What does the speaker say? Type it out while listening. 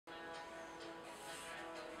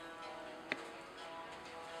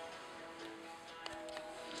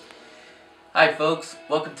Hi folks,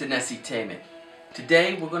 welcome to Layman.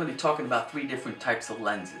 Today we're going to be talking about three different types of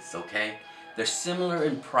lenses, okay? They're similar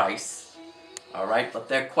in price, alright, but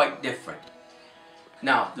they're quite different.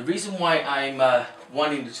 Now, the reason why I'm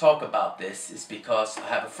wanting to talk about this is because I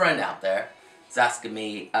have a friend out there that's asking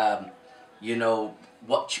me,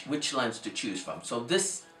 which lens to choose from. So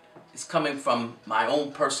this is coming from my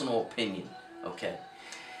own personal opinion, okay?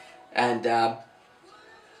 And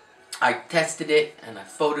I tested it and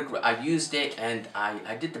I used it and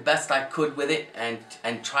I did the best I could with it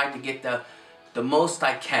and tried to get the most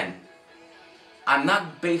I can. I'm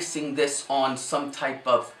not basing this on some type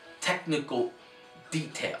of technical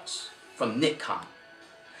details from Nikon.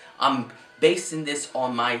 I'm basing this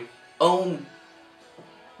on my own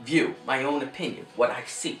view, my own opinion, what I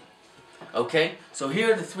see. Okay, so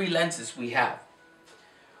here are the three lenses we have.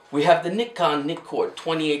 We have the Nikon Nikkor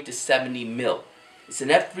 28 to 70 mil. It's an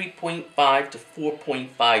f3.5 to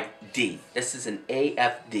 4.5D. This is an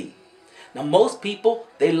AF-D. Now most people,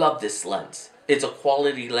 they love this lens. It's a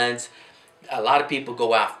quality lens. A lot of people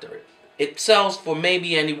go after it. It sells for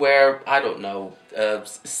maybe anywhere, I don't know,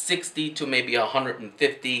 60 to maybe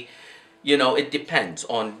 150. You know, it depends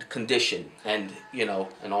on condition and,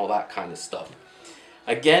 and all that kind of stuff.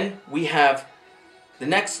 Again, we have the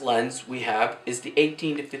next lens we have is the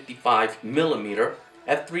 18 to 55 millimeter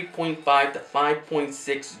f3.5 to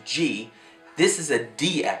 5.6G. This is a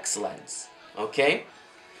DX lens, okay?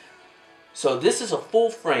 So this is a full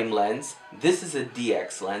frame lens, this is a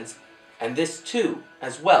DX lens, and this too,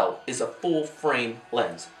 as well, is a full frame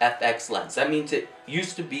lens, FX lens. That means it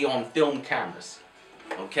used to be on film cameras,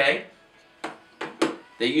 okay?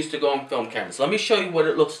 They used to go on film cameras. Let me show you what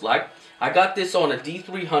it looks like. I got this on a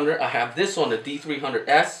D300, I have this on a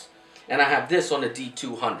D300S, and I have this on a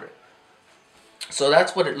D200. So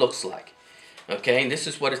that's what it looks like. Okay, and this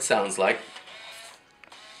is what it sounds like.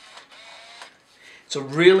 It's a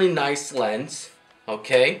really nice lens.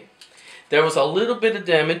 Okay, there was a little bit of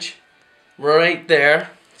damage right there.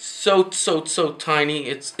 So tiny,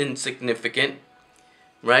 it's insignificant.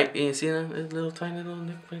 Right? You see that little tiny little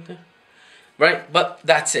nick right there? Right? But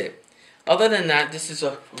that's it. Other than that, this is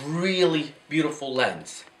a really beautiful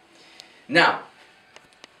lens. Now,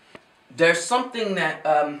 there's something that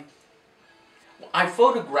I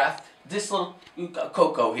photographed this little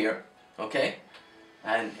Coco here, okay?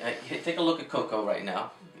 And take a look at Coco right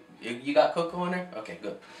now. You got Coco in there? Okay,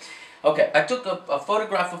 good. Okay, I took a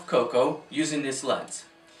photograph of Coco using this lens.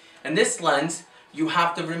 And this lens, you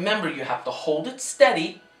have to remember, you have to hold it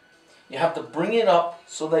steady. You have to bring it up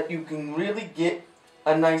so that you can really get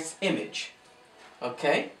a nice image.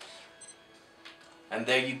 Okay? And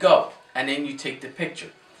there you go. And then you take the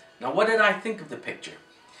picture. Now, what did I think of the picture?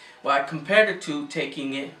 Well, I compared it to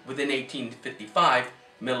taking it with an 18 to 55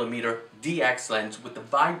 millimeter DX lens with the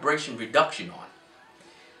vibration reduction on,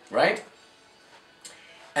 right?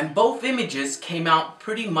 And both images came out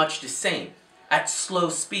pretty much the same at slow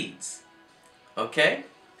speeds, okay?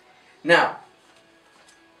 Now,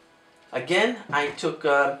 again, I took,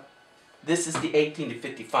 this is the 18 to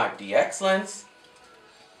 55 DX lens.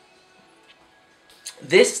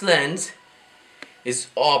 This lens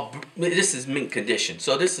this is mint condition,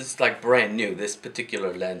 so this is like brand new, this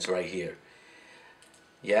particular lens right here.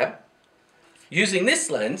 Yeah, using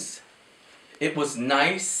this lens, it was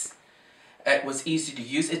nice, it was easy to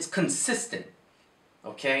use, it's consistent,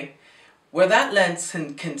 okay? Where that lens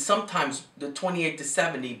can sometimes, the 28 to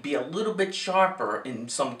 70, be a little bit sharper in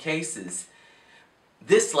some cases,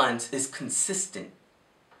 this lens is consistently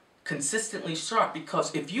sharp,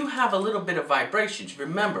 because if you have a little bit of vibrations,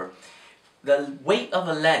 remember, the weight of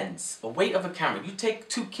a lens, the weight of a camera, you take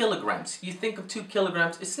 2 kilograms, you think of 2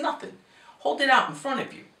 kilograms, it's nothing. Hold it out in front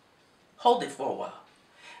of you. Hold it for a while.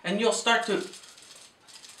 And you'll start to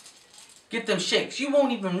get them shakes. You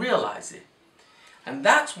won't even realize it. And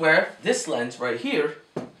that's where this lens right here,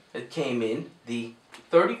 it came in, the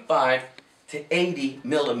 35 to 80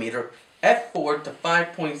 millimeter f4 to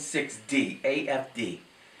 5.6D, AF-D.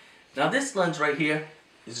 Now this lens right here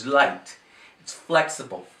is light. It's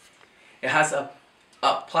flexible. It has a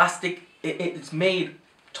plastic, it's made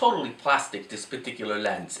totally plastic, this particular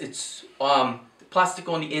lens. It's plastic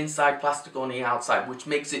on the inside, plastic on the outside, which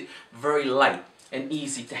makes it very light and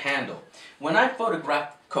easy to handle. When I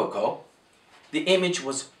photographed Coco, the image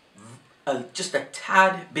was just a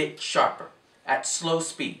tad bit sharper at slow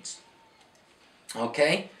speeds.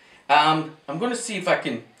 Okay? I'm going to see if I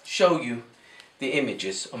can show you the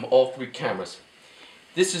images on all three cameras.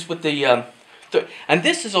 This is with the and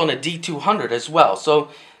this is on a D200 as well, so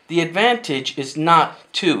the advantage is not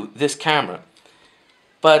to this camera,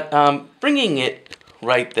 but bringing it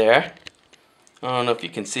right there, I don't know if you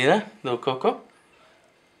can see that, little Coco.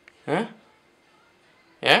 Huh?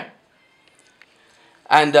 Yeah?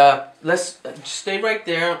 And let's stay right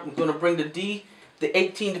there. I'm going to bring the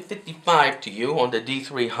 18 to 55 to you on the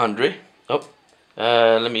D300. Oh,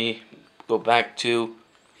 let me go back to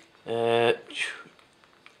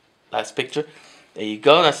last picture. There you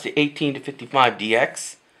go. That's the 18 to 55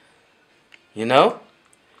 DX. You know?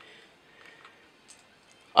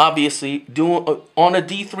 Obviously, doing on a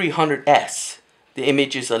D300S, the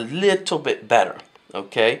image is a little bit better.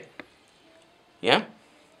 Okay? Yeah?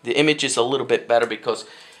 The image is a little bit better because,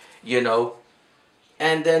 you know,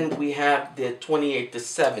 and then we have the 28 to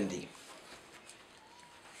 70.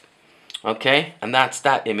 Okay? And that's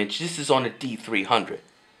that image. This is on a D300.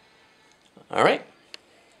 Alright?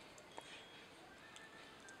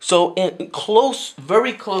 So in close,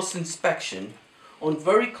 very close inspection,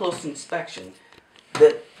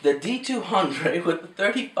 the D200 with the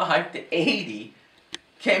 35 to 80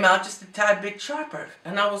 came out just a tad bit sharper.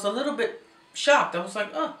 And I was a little bit shocked. I was like,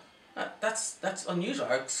 oh, that's unusual.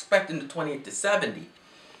 I was expecting the 28 to 70.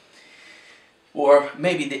 Or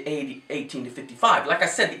maybe the 18 to 55. Like I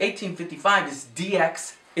said, the 1855 is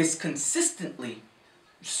DX is consistently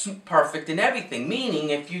perfect in everything. Meaning,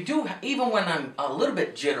 if you do, even when I'm a little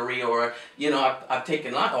bit jittery or, you know, I've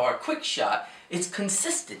taken or a quick shot, it's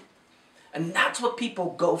consistent. And that's what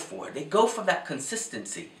people go for. They go for that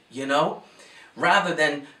consistency, you know? Rather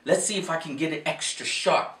than, let's see if I can get it extra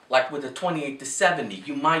sharp. Like with a 28 to 70,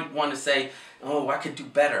 you might want to say, oh, I could do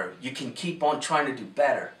better. You can keep on trying to do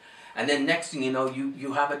better. And then next thing you know,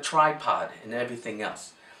 you have a tripod and everything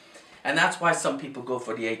else. And that's why some people go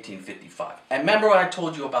for the 1855. And remember what I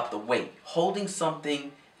told you about the weight. Holding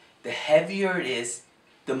something, the heavier it is,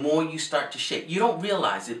 the more you start to shake. You don't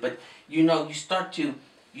realize it, but you know, you start to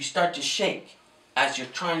shake as you're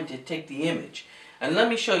trying to take the image. And let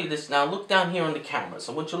me show you this now. Look down here on the cameras.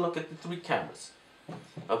 I want you to look at the 3 cameras.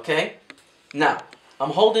 Okay? Now,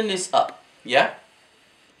 I'm holding this up. Yeah?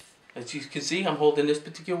 As you can see, I'm holding this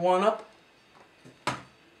particular one up.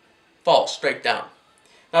 Falls straight down.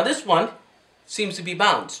 Now this one seems to be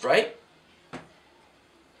balanced, right?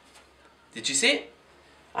 Did you see it?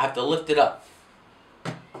 I have to lift it up.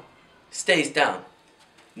 Stays down.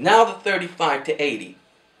 Now the 35 to 80.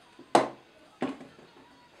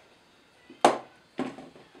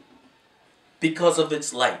 Because of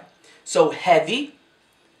its light. So heavy,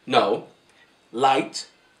 no. Light,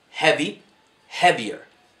 heavy, heavier.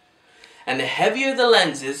 And the heavier the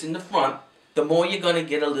lens is in the front, the more you're going to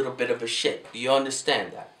get a little bit of a shake. Do you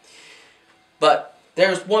understand that? But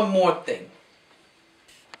there's one more thing.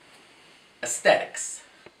 Aesthetics.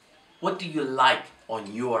 What do you like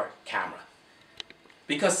on your camera?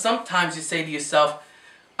 Because sometimes you say to yourself,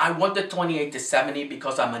 I want the 28 to 70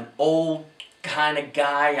 because I'm an old kind of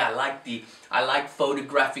guy. I like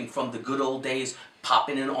photographing from the good old days,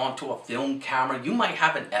 popping it onto a film camera. You might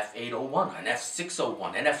have an f801, an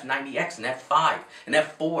f601, an f90X, an f5, an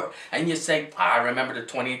f4, and you say, I remember the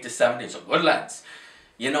 28 to 70 is a good lens.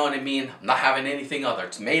 You know what I mean? I'm not having anything other.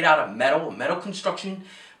 It's made out of metal construction,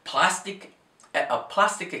 plastic, a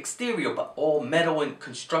plastic exterior, but all metal and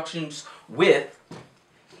constructions with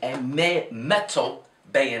a metal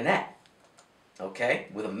bayonet. Okay,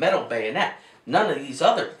 with a metal bayonet. None of these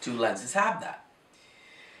other 2 lenses have that.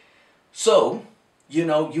 So, you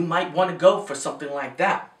know, you might want to go for something like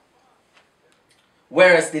that.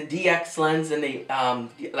 Whereas the DX lens and the,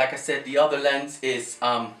 like I said, the other lens is,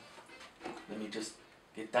 let me just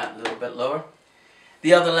get that a little bit lower.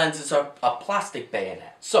 The other lenses are a plastic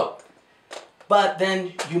bayonet. So, but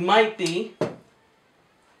then you might be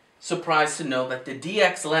surprised to know that the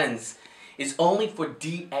DX lens is only for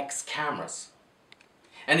DX cameras.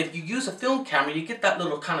 And if you use a film camera, you get that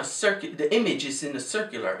little kind of the image is in a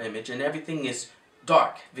circular image and everything is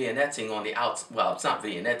dark, vignetting on the outside. Well, it's not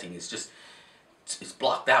vignetting, it's just, it's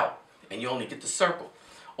blocked out. And you only get the circle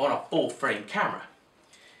on a full frame camera.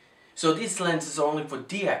 So these lenses are only for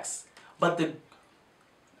DX. But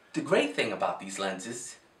the great thing about these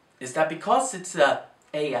lenses is that because it's a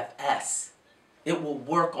AFS, it will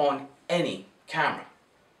work on any camera.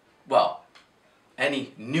 Well,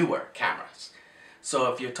 any newer cameras.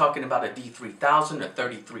 So if you're talking about a D3000, a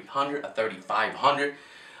 3300, a 3500,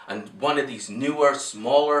 and one of these newer,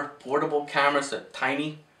 smaller, portable cameras that are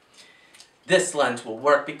tiny, this lens will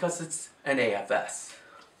work because it's an AFS.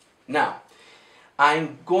 Now,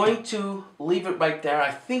 I'm going to leave it right there.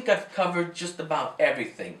 I think I've covered just about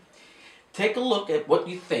everything. Take a look at what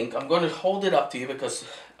you think. I'm going to hold it up to you because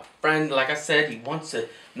a friend, like I said, he wants to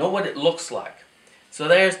know what it looks like. So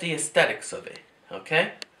there's the aesthetics of it,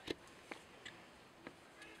 okay?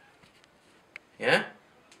 Yeah?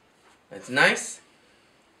 It's nice.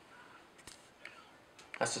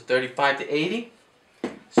 That's a 35 to 80.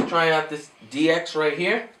 Let's try out this DX right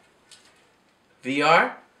here.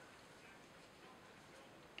 VR.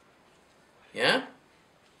 Yeah.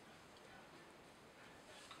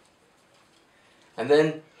 And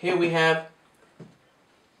then here we have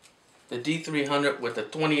the D300 with a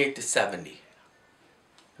 28 to 70.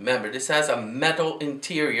 Remember, this has a metal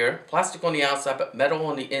interior, plastic on the outside, but metal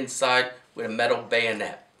on the inside with a metal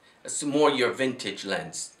bayonet. It's more your vintage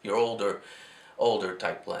lens, your older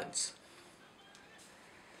type lens.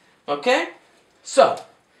 Okay? So,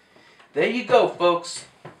 there you go, folks.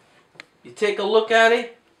 You take a look at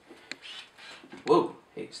it. Whoa,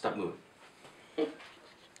 hey, stop moving.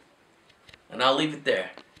 And I'll leave it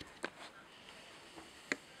there.